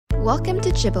Welcome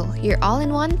to Jibble, your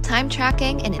all-in-one time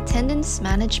tracking and attendance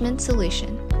management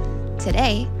solution.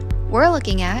 Today, we're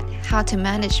looking at how to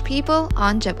manage people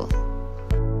on Jibble.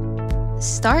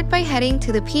 Start by heading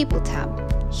to the People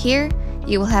tab. Here,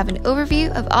 you will have an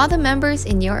overview of all the members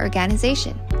in your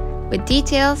organization, with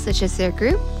details such as their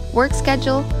group, work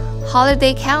schedule,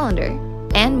 holiday calendar,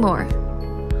 and more.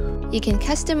 You can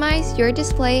customize your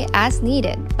display as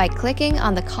needed by clicking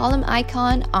on the column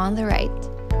icon on the right.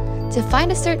 To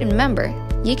find a certain member,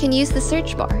 you can use the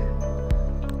search bar.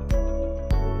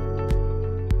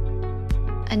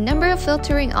 A number of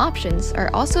filtering options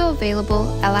are also available,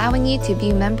 allowing you to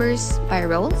view members by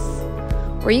roles,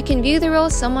 or you can view the role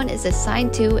someone is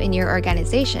assigned to in your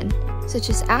organization, such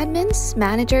as admins,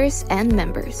 managers, and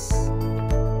members.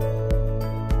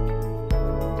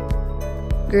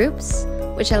 Groups,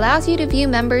 which allows you to view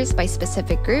members by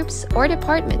specific groups or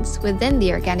departments within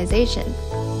the organization.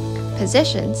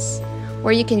 Positions,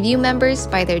 where you can view members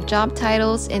by their job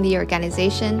titles in the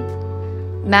organization.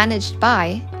 Managed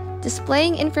by,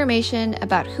 displaying information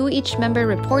about who each member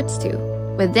reports to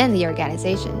within the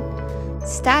organization.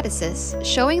 Statuses,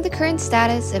 showing the current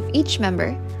status of each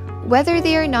member, whether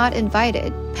they are not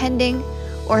invited, pending,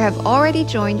 or have already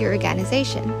joined your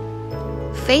organization.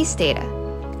 Face data,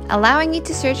 allowing you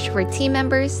to search for team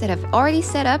members that have already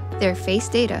set up their face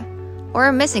data or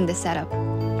are missing the setup.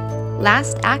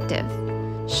 Last active,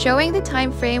 showing the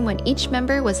time frame when each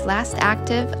member was last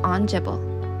active on Jibble.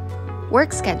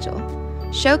 Work schedule,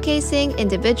 showcasing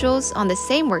individuals on the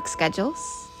same work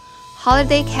schedules.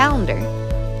 Holiday calendar,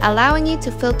 allowing you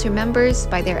to filter members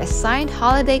by their assigned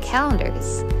holiday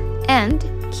calendars. And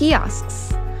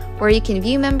kiosks, where you can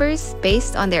view members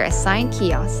based on their assigned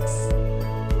kiosks.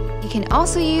 You can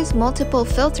also use multiple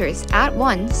filters at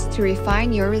once to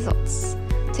refine your results.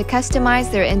 To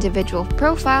customize their individual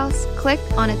profiles, click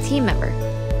on a team member.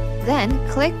 Then,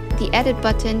 click the Edit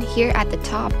button here at the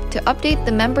top to update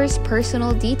the member's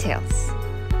personal details,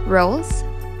 roles,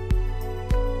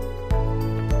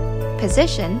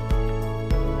 position,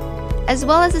 as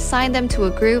well as assign them to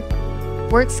a group,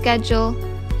 work schedule,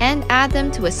 and add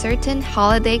them to a certain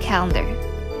holiday calendar.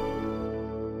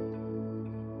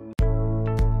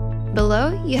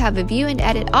 Below, you have a View and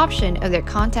Edit option of their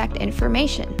contact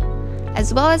information,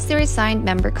 as well as their assigned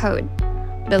member code,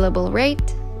 billable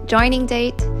rate, joining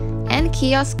date, and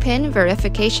kiosk PIN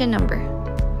verification number.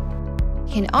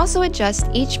 You can also adjust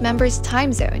each member's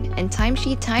time zone and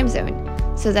timesheet time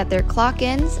zone so that their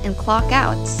clock-ins and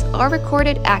clock-outs are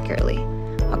recorded accurately,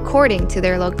 according to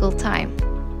their local time.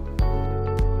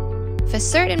 If a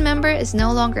certain member is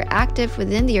no longer active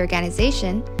within the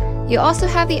organization, you also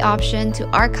have the option to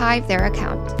archive their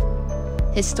account.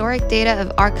 Historic data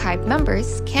of archived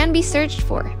members can be searched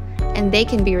for, and they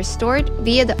can be restored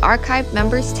via the Archive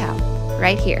Members tab,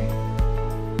 right here.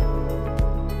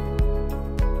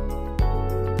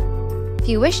 If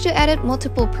you wish to edit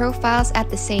multiple profiles at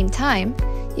the same time,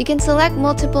 you can select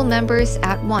multiple members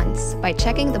at once by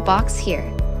checking the box here.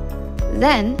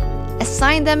 Then,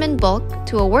 assign them in bulk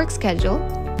to a work schedule,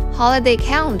 holiday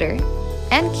calendar,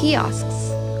 and kiosks,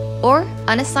 or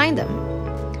unassign them.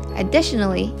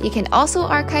 Additionally, you can also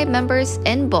archive members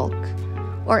in bulk,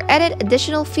 or edit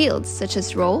additional fields such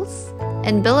as roles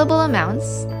and billable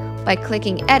amounts by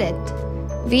clicking Edit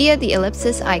via the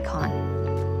ellipsis icon.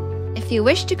 If you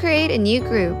wish to create a new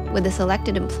group with the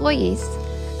selected employees,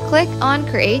 click on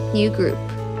Create New Group.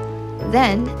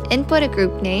 Then, input a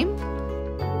group name,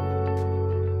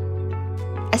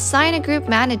 assign a group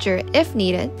manager if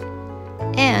needed,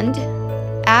 and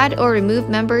add or remove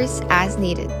members as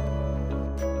needed.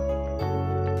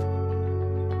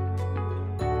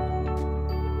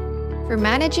 For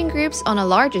managing groups on a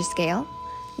larger scale,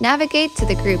 navigate to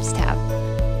the Groups tab.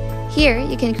 Here,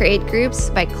 you can create groups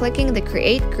by clicking the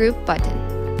Create Group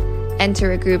button.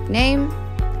 Enter a group name,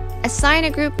 assign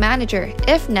a group manager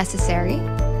if necessary,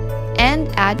 and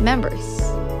add members.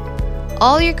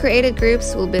 All your created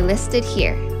groups will be listed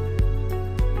here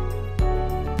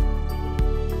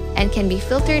and can be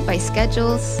filtered by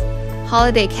schedules,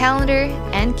 holiday calendar,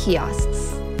 and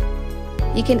kiosks.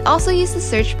 You can also use the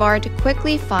search bar to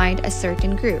quickly find a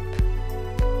certain group.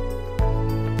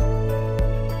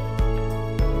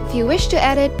 If you wish to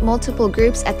edit multiple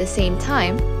groups at the same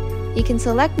time, you can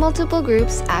select multiple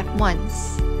groups at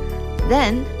once.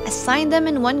 Then, assign them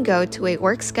in one go to a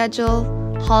work schedule,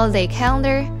 holiday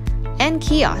calendar, and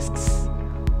kiosks,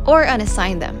 or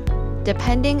unassign them,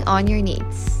 depending on your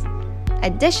needs.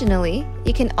 Additionally,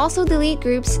 you can also delete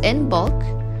groups in bulk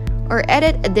or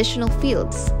edit additional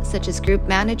fields such as group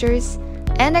managers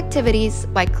and activities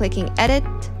by clicking Edit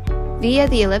via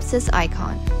the ellipsis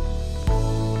icon.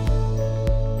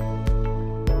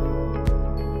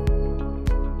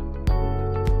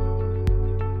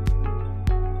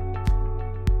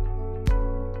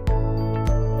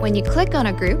 When you click on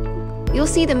a group, you'll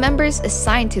see the members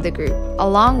assigned to the group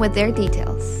along with their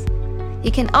details.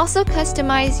 You can also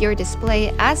customize your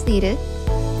display as needed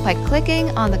by clicking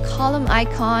on the column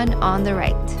icon on the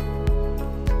right.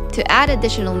 To add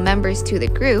additional members to the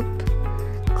group,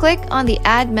 click on the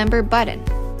Add Member button.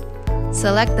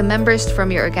 Select the members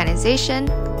from your organization,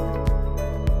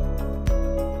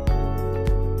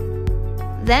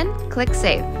 then click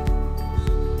Save.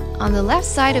 On the left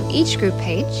side of each group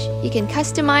page, you can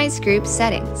customize group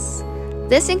settings.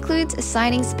 This includes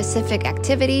assigning specific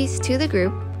activities to the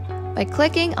group by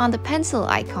clicking on the pencil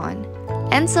icon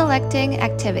and selecting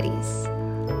Activities.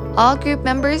 All group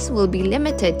members will be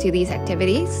limited to these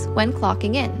activities when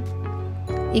clocking in.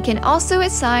 You can also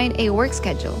assign a work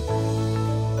schedule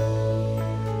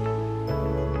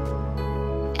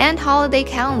and holiday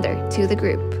calendar to the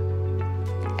group.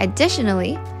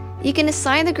 Additionally, you can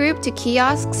assign the group to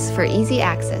kiosks for easy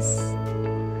access.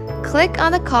 Click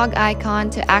on the cog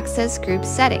icon to access group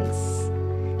settings.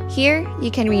 Here, you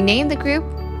can rename the group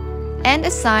and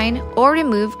assign or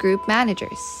remove group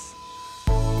managers.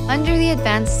 Under the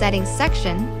Advanced Settings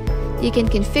section, you can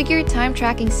configure time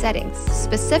tracking settings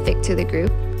specific to the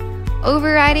group,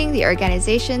 overriding the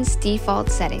organization's default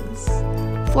settings.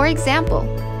 For example,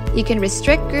 you can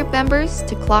restrict group members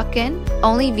to clock in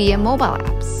only via mobile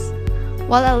apps,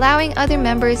 while allowing other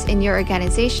members in your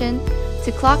organization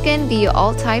to clock in via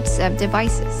all types of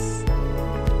devices.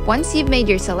 Once you've made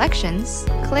your selections,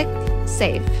 click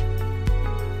Save.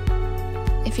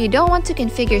 If you don't want to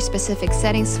configure specific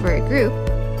settings for a group,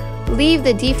 leave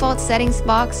the default settings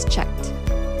box checked.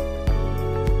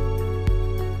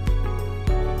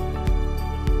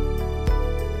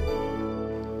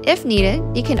 If needed,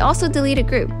 you can also delete a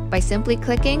group by simply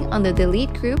clicking on the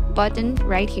Delete Group button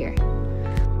right here.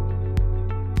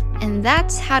 And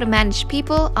that's how to manage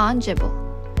people on Jibble.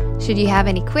 Should you have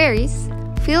any queries,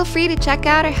 feel free to check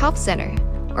out our Help Center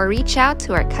or reach out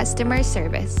to our customer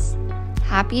service.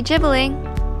 Happy Jibbling!